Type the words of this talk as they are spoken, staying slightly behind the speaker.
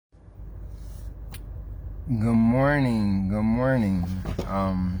Good morning. Good morning.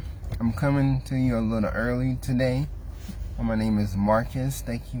 I'm coming to you a little early today. My name is Marcus.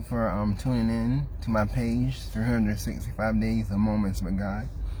 Thank you for tuning in to my page, 365 Days of Moments with God.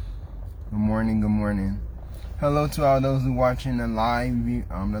 Good morning. Good morning. Hello to all those who are watching the live, and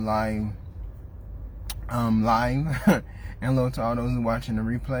hello to all those who are watching the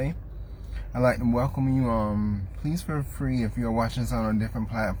replay. I'd like to welcome you. Please feel free, if you're watching this on a different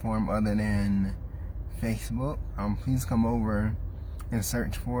platform other than Facebook, please come over and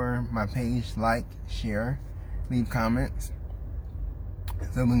search for my page, like, share, leave comments,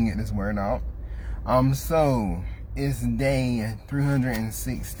 so we can get this word out. So it's day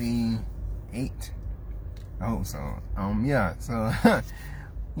 368. I hope so. Yeah. So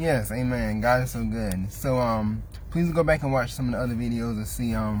yes, amen. God is so good. So please go back and watch some of the other videos to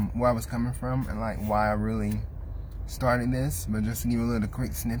see where I was coming from and like why I really started this. But just to give you a little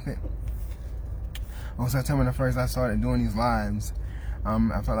quick snippet. Also, I tell me the first I started doing these lives,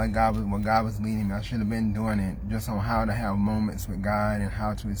 I felt like God was leading me. I should have been doing it just on how to have moments with God and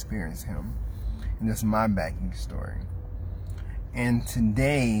how to experience Him. And that's my backing story. And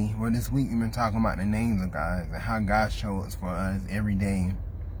today, this week, we've been talking about the names of God and how God shows for us every day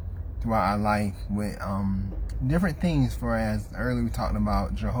throughout our life with different things. For as earlier we talked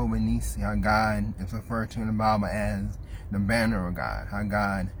about Jehovah Nissi, how God is referred to in the Bible as the banner of God, how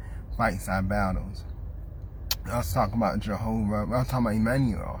God fights our battles. I was talking about Jehovah. I was talking about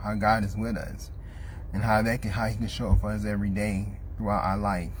Emmanuel, how God is with us, and how He can show up for us every day throughout our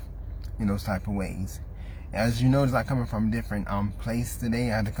life in those type of ways. As you notice, I'm coming from a different place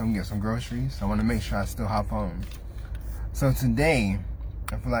today. I had to come get some groceries, so I want to make sure I still hop on. So today,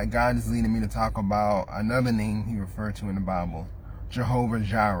 I feel like God is leading me to talk about another name He referred to in the Bible, Jehovah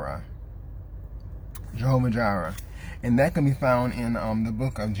Jireh. Jehovah Jireh. And that can be found in the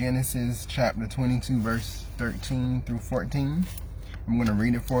book of Genesis, chapter 22, verse 13 through 14. I'm going to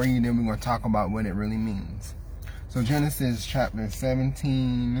read it for you, then we're going to talk about what it really means. So Genesis chapter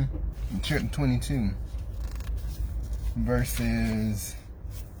 22, verses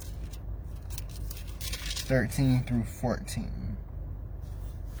 13 through 14.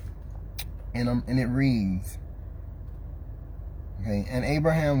 And it reads, okay, and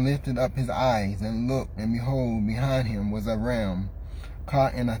Abraham lifted up his eyes and looked, and behold, behind him was a ram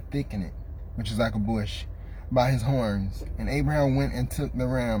caught in a thicket, which is like a bush, by his horns. And Abraham went and took the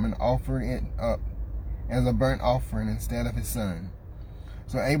ram and offered it up as a burnt offering instead of his son.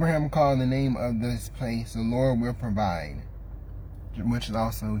 So Abraham called the name of this place, the Lord will provide, which is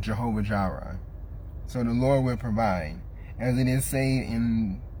also Jehovah Jireh. So the Lord will provide, as it is said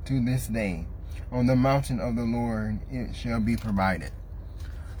to this day, on the mountain of the Lord it shall be provided.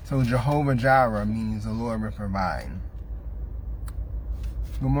 So Jehovah Jireh means the Lord will provide.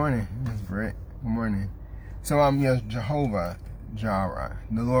 Good morning, Miss Britt. Good morning. So yes, Jehovah Jireh,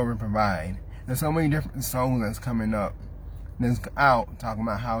 the Lord will provide. There's so many different songs that's coming up that's out talking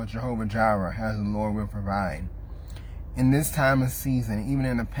about how Jehovah Jireh, has the Lord will provide. In this time of season, even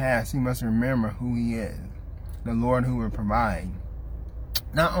in the past, you must remember who He is, the Lord who will provide.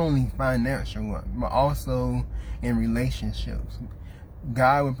 Not only financial, but also in relationships.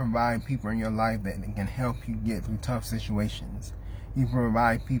 God will provide people in your life that can help you get through tough situations. He will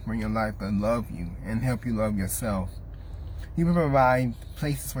provide people in your life that love you and help you love yourself. He will provide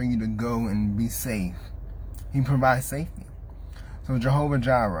places for you to go and be safe. He provides safety. So Jehovah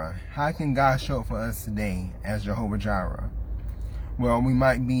Jireh, how can God show up for us today as Jehovah Jireh? Well, we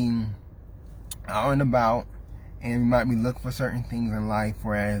might be out and about, and we might be looking for certain things in life,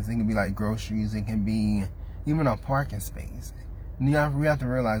 whereas it can be like groceries, it can be even a parking space. We have to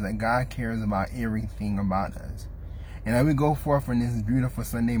realize that God cares about everything about us. And as we go forth on this beautiful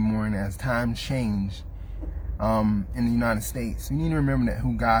Sunday morning, as times change in the United States, we need to remember that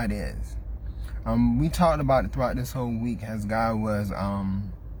who God is. We talked about it throughout this whole week, as God was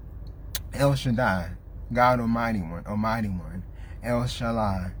El Shaddai, God Almighty One, El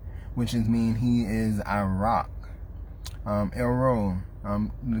Shaddai, which means He is our rock. El Roi,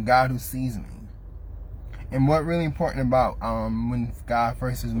 the God who sees me. And what really important about when God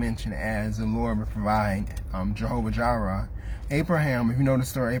first is mentioned as the Lord will provide, Jehovah Jireh, Abraham, if you know the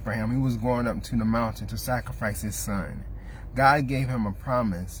story of Abraham, he was going up to the mountain to sacrifice his son. God gave him a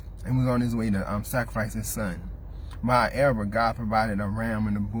promise, and he was on his way to sacrifice his son. However, God provided a ram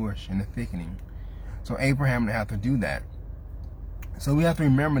in the bush, in the thickening. So Abraham didn't have to do that. So we have to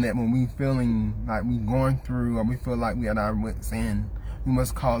remember that when we feeling like we're going through, or we feel like we at our wits' end, we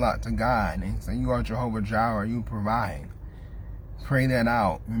must call out to God and say, you are Jehovah Jireh, you provide. Pray that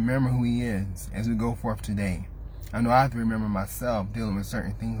out. Remember who He is as we go forth today. I know I have to remember myself dealing with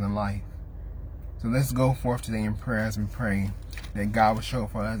certain things in life. So let's go forth today in prayer as we pray that God will show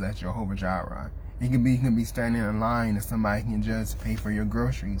up for us as Jehovah Jireh. It can be you can be standing in line and somebody can just pay for your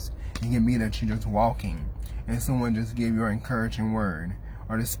groceries. It can be that you're just walking and someone just give you an encouraging word,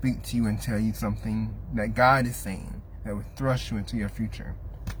 or to speak to you and tell you something that God is saying that would thrust you into your future.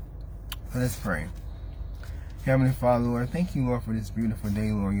 So let's pray. Heavenly Father, Lord, thank you, Lord, for this beautiful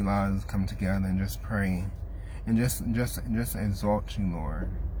day, Lord. You allow us to come together and just pray and just exalt you,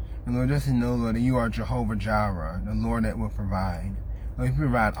 Lord. And Lord, just to know, Lord, that you are Jehovah Jireh, the Lord that will provide. Lord, you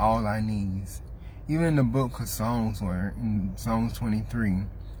provide all our needs. Even in the book of Psalms, Lord, in Psalms 23,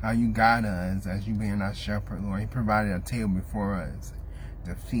 how you guide us as you being our shepherd, Lord. You provided a table before us,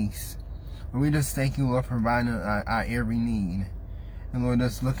 the feast. Lord, we just thank you, Lord, for providing our every need. And Lord,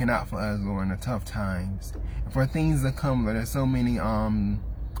 just looking out for us, Lord, in the tough times. And for things to come, Lord, there's so many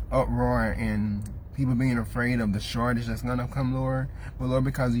uproar and people being afraid of the shortage that's gonna come, Lord. But Lord,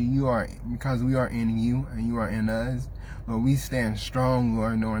 because we are in you and you are in us, Lord, we stand strong,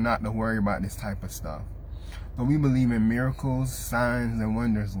 Lord, knowing not to worry about this type of stuff. But we believe in miracles, signs, and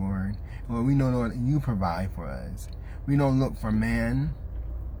wonders, Lord. Lord, we know, Lord, that you provide for us. We don't look for man,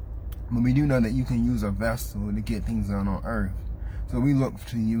 but we do know that you can use a vessel to get things done on earth. So we look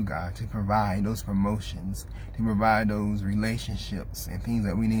to you, God, to provide those promotions, to provide those relationships and things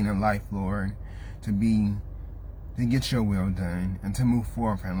that we need in life, Lord, to get your will done and to move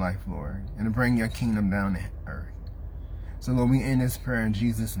forward in life, Lord, and to bring your kingdom down to earth. So, Lord, we end this prayer in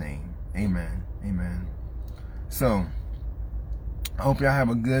Jesus' name. Amen. Amen. So, I hope y'all have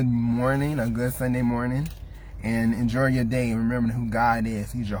a good morning, a good Sunday morning, and enjoy your day. And remember who God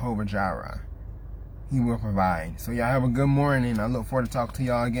is. He's Jehovah Jireh. He will provide. So y'all have a good morning. I look forward to talking to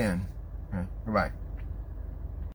y'all again. Bye-bye.